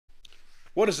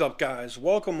What is up, guys?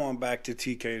 Welcome on back to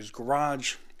TK's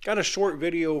Garage. Got a short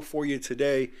video for you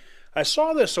today. I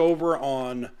saw this over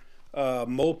on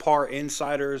Mopar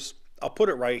Insiders. I'll put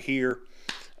it right here.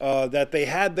 That they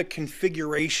had the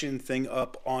configuration thing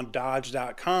up on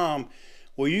Dodge.com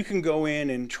where you can go in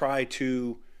and try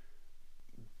to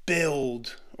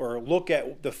build or look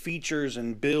at the features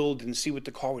and build and see what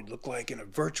the car would look like in a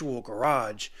virtual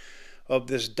garage of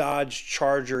this Dodge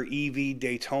Charger EV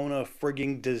Daytona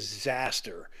frigging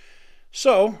disaster.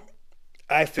 So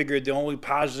I figured the only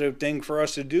positive thing for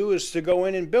us to do is to go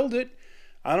in and build it.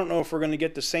 I don't know if we're going to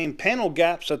get the same panel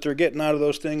gaps that they're getting out of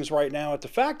those things right now at the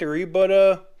factory, but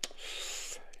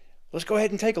let's go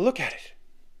ahead and take a look at it.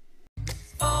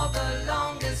 For the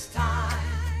longest time.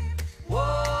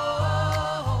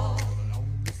 Whoa.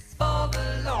 For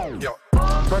the longest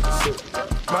time.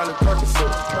 Percocet, Miley Percocet,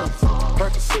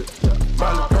 Percocet,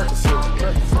 Miley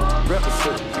Percocet,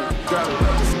 represent, gotta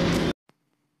represent.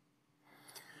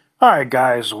 Alright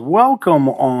guys, welcome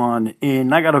on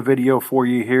in. I got a video for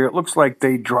you here. It looks like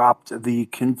they dropped the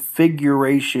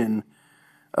configuration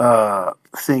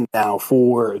thing now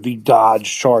for the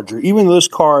Dodge Charger. Even though this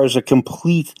car is a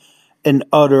complete and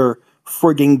utter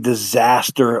frigging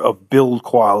disaster of build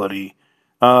quality,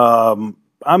 I'm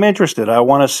interested. I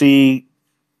want to see,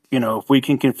 if we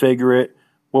can configure it,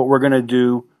 what we're going to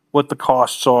do, what the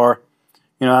costs are.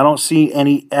 I don't see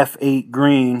any F8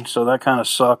 green, so that kind of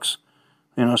sucks.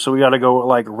 So we got to go with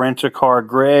like rent-a-car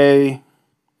gray.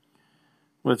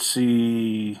 Let's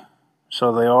see.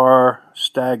 So they are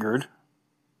staggered.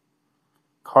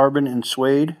 Carbon and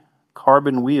suede.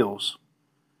 Carbon wheels.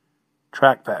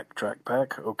 Track pack.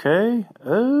 Okay.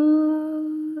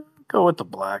 Go with the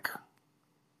black.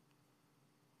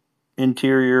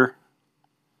 Interior.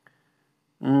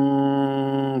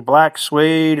 Black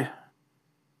suede.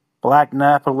 Black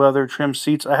Napa leather trim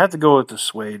seats. I have to go with the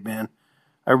suede, man.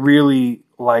 I really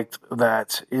liked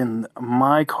that in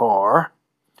my car.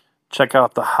 Check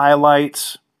out the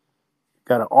highlights.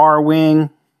 Got an R-wing.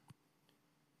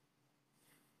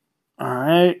 All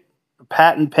right.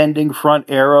 Patent pending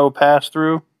front arrow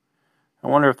pass-through. I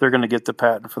wonder if they're going to get the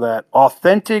patent for that.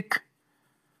 Authentic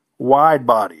wide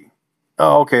body.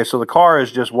 Oh, okay. So the car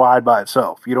is just wide by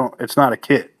itself. It's not a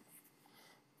kit.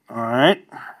 All right.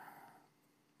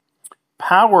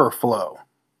 Power flow.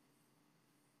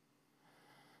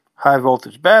 High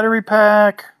voltage battery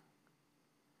pack.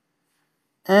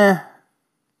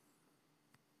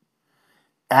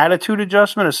 Attitude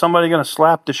adjustment. Is somebody going to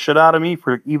slap the shit out of me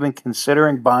for even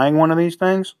considering buying one of these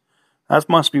things? That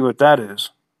must be what that is.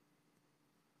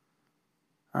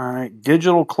 All right.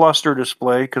 Digital cluster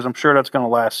display, because I'm sure that's going to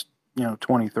last,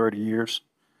 20, 30 years.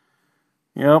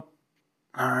 Yep.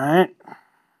 All right.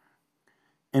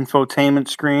 Infotainment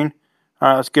screen. All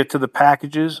right, let's get to the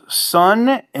packages.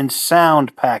 Sun and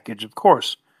sound package. Of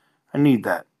course, I need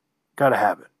that. Got to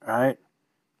have it, all right?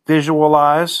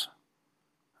 Visualize.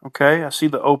 Okay, I see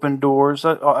the open doors.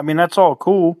 I mean, that's all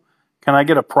cool. Can I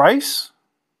get a price?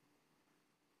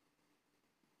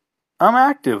 I'm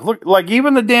active. Look, like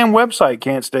even the damn website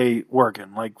can't stay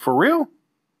working. Like, for real?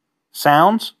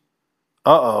 Sounds?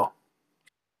 Uh-oh.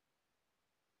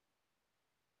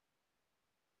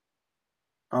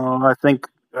 Oh, I think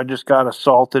I just got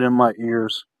assaulted in my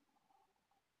ears.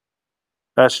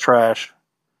 That's trash.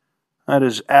 That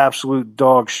is absolute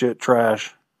dog shit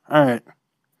trash. All right.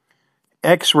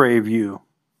 X-ray view.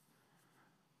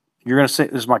 You're going to say,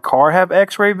 does my car have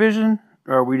X-ray vision?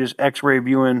 Or are we just X-ray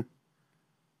viewing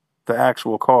the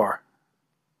actual car?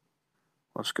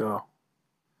 Let's go.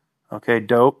 Okay,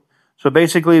 dope. So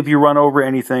basically, if you run over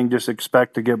anything, just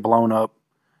expect to get blown up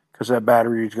because that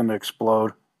battery is going to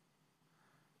explode.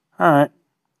 All right.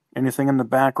 Anything in the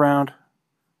background?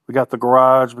 We got the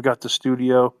garage. We got the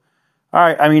studio. All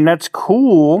right. I mean, that's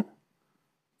cool,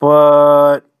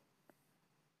 but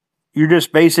you're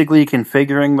just basically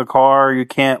configuring the car. You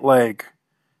can't,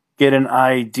 get an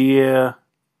idea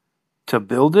to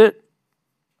build it.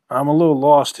 I'm a little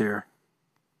lost here.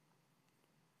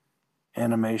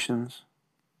 Animations.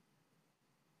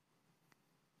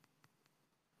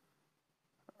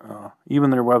 Even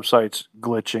their website's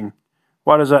glitching.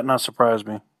 Why does that not surprise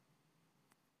me?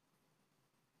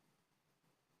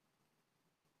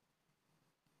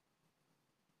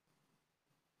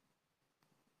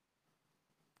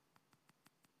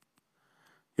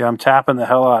 Yeah, I'm tapping the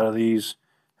hell out of these,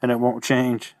 and it won't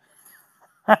change.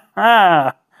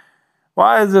 Why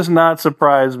does this not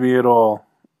surprise me at all?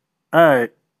 All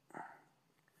right.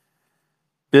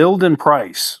 Build and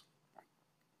price.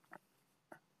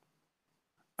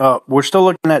 We're still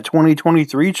looking at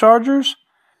 2023 Chargers?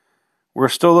 We're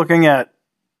still looking at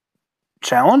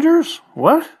Challengers?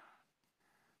 What?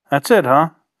 That's it,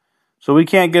 huh? So we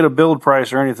can't get a build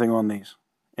price or anything on these.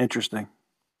 Interesting.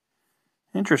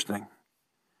 Interesting.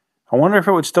 I wonder if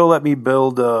it would still let me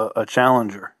build a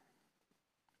Challenger.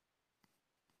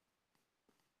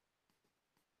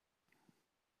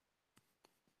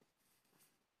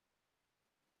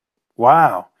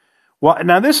 Wow. Well,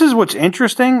 now this is what's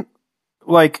interesting.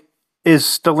 Like, is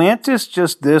Stellantis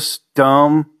just this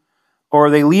dumb, or are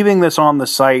they leaving this on the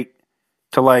site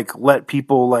to like let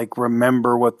people like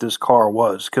remember what this car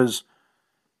was? Because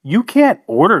you can't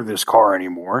order this car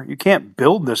anymore. You can't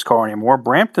build this car anymore.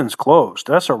 Brampton's closed.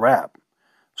 That's a wrap.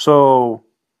 So,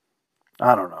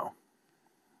 I don't know.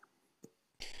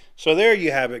 So there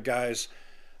you have it, guys.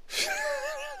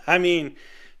 I mean,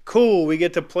 cool. We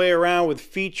get to play around with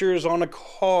features on a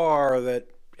car that,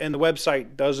 and the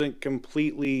website doesn't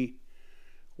completely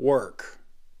work.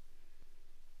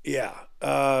 Yeah.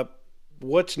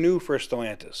 What's new for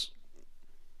Stellantis?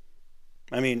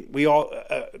 I mean, we all,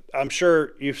 I'm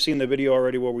sure you've seen the video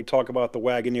already where we talk about the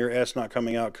Wagoneer S not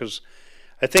coming out because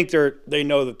I think they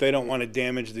know that they don't want to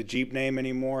damage the Jeep name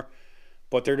anymore.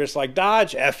 But they're just like,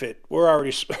 Dodge, F it.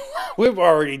 We've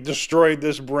already destroyed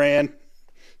this brand.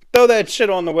 Throw that shit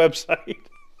on the website.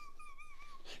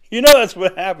 You know that's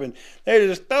what happened. They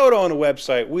just throw it on the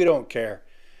website. We don't care.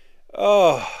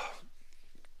 Oh,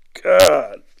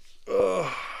 God.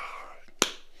 Oh.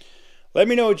 Let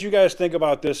me know what you guys think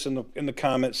about this in the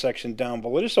comment section down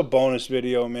below. Just a bonus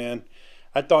video, man.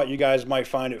 I thought you guys might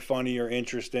find it funny or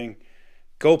interesting.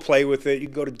 Go play with it. You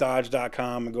can go to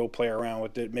Dodge.com and go play around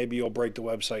with it. Maybe you'll break the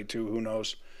website too. Who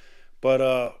knows?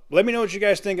 But let me know what you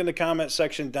guys think in the comment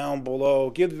section down below.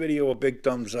 Give the video a big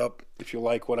thumbs up if you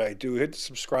like what I do. Hit the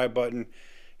subscribe button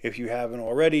if you haven't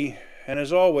already. And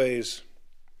as always,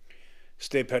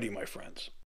 stay petty, my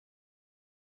friends.